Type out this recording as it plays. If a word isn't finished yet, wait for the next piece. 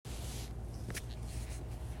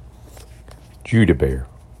Judah Bear.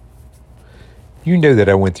 You know that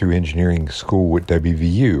I went through engineering school at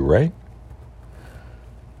WVU, right?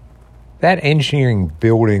 That engineering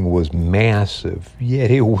building was massive, yet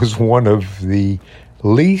it was one of the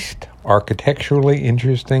least architecturally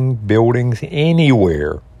interesting buildings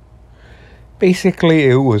anywhere. Basically,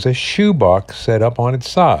 it was a shoebox set up on its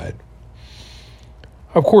side.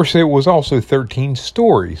 Of course, it was also 13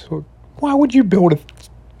 stories. Why would you build a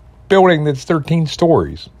building that's 13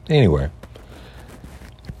 stories? Anyway,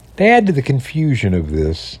 to add to the confusion of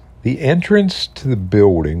this, the entrance to the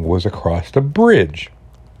building was across a bridge.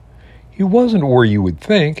 It wasn't where you would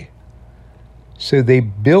think. So they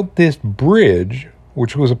built this bridge,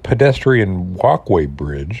 which was a pedestrian walkway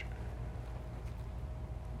bridge,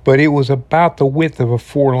 but it was about the width of a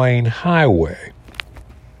 4-lane highway.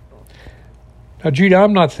 Now, Judah,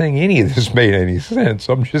 I'm not saying any of this made any sense.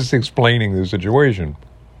 I'm just explaining the situation.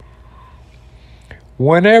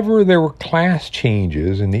 Whenever there were class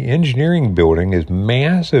changes in the engineering building, as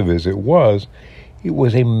massive as it was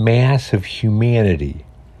a mass of humanity.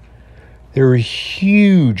 There were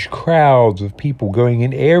huge crowds of people going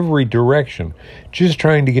in every direction, just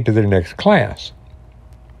trying to get to their next class.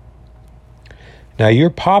 Now, your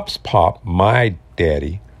pop's pop, my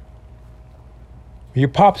daddy, your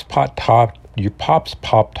pop's pop taught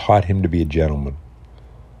him to be a gentleman.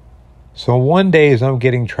 So one day, as I'm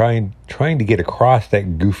trying to get across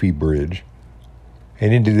that goofy bridge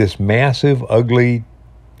and into this massive, ugly,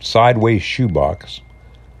 sideways shoebox,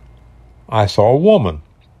 I saw a woman.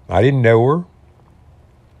 I didn't know her.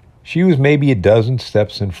 She was maybe a dozen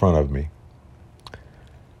steps in front of me.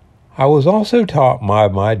 I was also taught by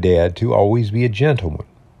my dad to always be a gentleman.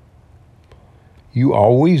 You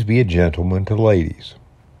always be a gentleman to ladies.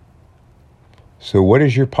 So what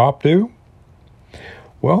does your pop do?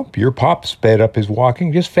 Well, your pop sped up his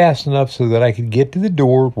walking just fast enough so that I could get to the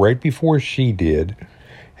door right before she did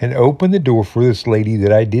and open the door for this lady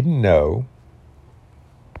that I didn't know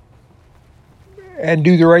and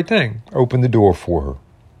do the right thing. Open the door for her.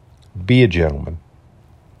 Be a gentleman.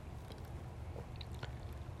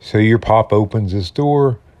 So your pop opens his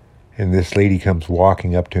door, and this lady comes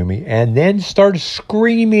walking up to me and then starts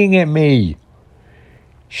screaming at me.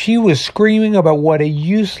 She was screaming about what a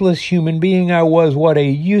useless human being I was, what a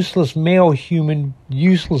useless male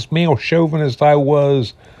chauvinist I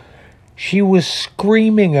was. She was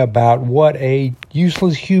screaming about what a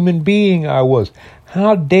useless human being I was.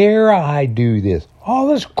 How dare I do this? All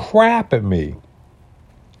this crap at me.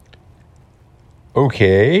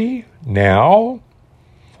 Okay, now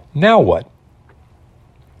what?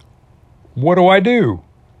 What do I do?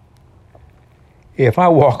 If I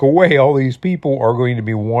walk away, all these people are going to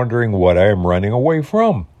be wondering what I am running away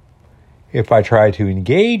from. If I try to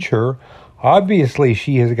engage her, obviously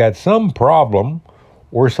she has got some problem,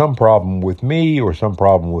 or some problem with me, or some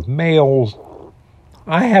problem with males.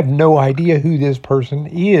 I have no idea who this person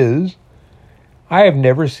is. I have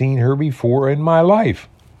never seen her before in my life.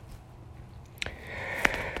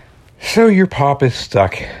 So your pop is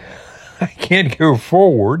stuck. I can't go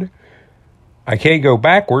forward. I can't go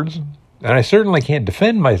backwards. And I certainly can't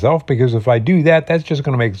defend myself, because if I do that, that's just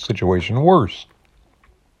going to make the situation worse.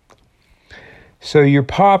 So your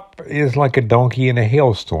pop is like a donkey in a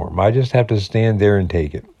hailstorm. I just have to stand there and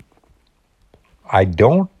take it. I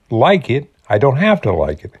don't like it. I don't have to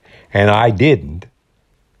like it. And I didn't.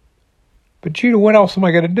 But Judah, what else am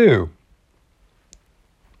I going to do?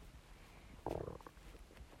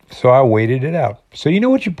 So I waited it out. So you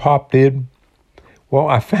know what your pop did? Well,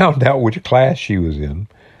 I found out which class she was in.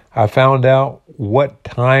 I found out what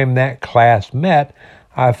time that class met.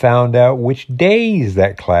 I found out which days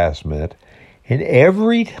that class met. And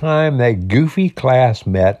every time that goofy class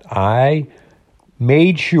met, I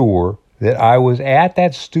made sure that I was at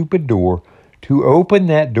that stupid door to open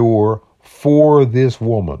that door for this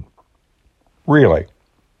woman. Really.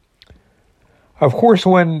 Of course,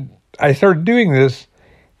 when I started doing this,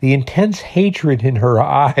 the intense hatred in her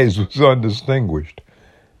eyes was undistinguished.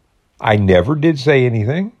 I never did say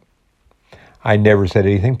anything. I never said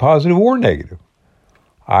anything positive or negative.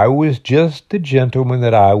 I was just the gentleman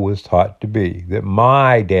that I was taught to be, that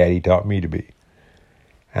my daddy taught me to be.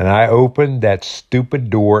 And I opened that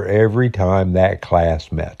stupid door every time that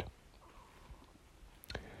class met.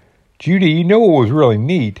 Judy, you know what was really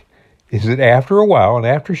neat is that after a while, and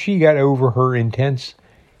after she got over her intense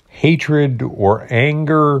hatred or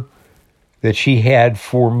anger that she had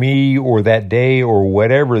for me or that day or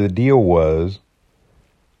whatever the deal was,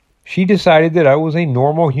 she decided that I was a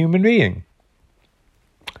normal human being.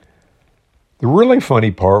 The really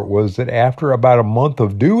funny part was that after about a month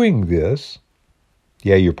of doing this,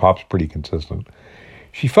 yeah, your pop's pretty consistent,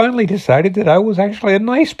 She finally decided that I was actually a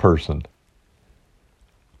nice person.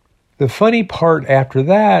 The funny part after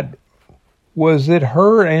that was that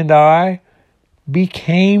her and I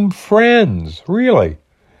became friends, really.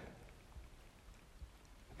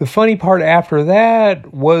 The funny part after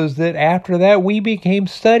that was that after that we became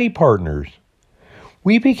study partners.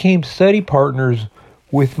 We became study partners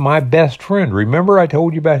with my best friend. Remember I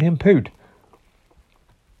told you about him, Poot?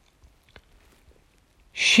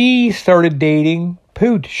 She started dating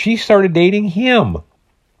Poot. She started dating him.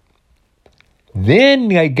 Then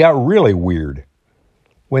it got really weird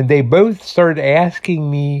when they both started asking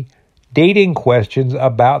me dating questions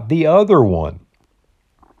about the other one.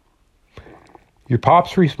 Your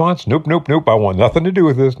pop's response, nope, nope, nope, I want nothing to do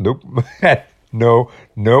with this. Nope. No.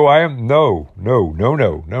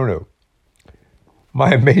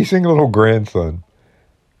 My amazing little grandson.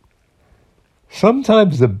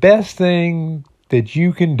 Sometimes the best thing that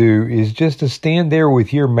you can do is just to stand there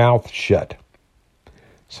with your mouth shut.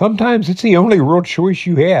 Sometimes it's the only real choice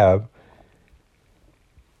you have.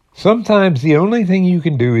 Sometimes the only thing you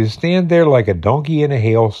can do is stand there like a donkey in a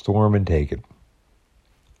hailstorm and take it.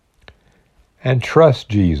 And trust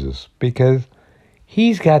Jesus, because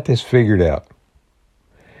he's got this figured out.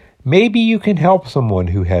 Maybe you can help someone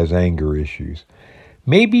who has anger issues.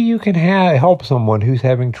 Maybe you can help someone who's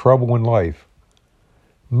having trouble in life.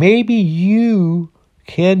 Maybe you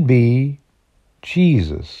can be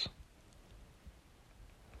Jesus.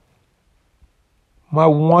 My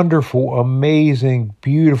wonderful, amazing,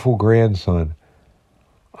 beautiful grandson,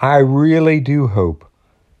 I really do hope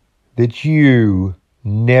that you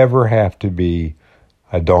never have to be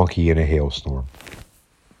a donkey in a hailstorm.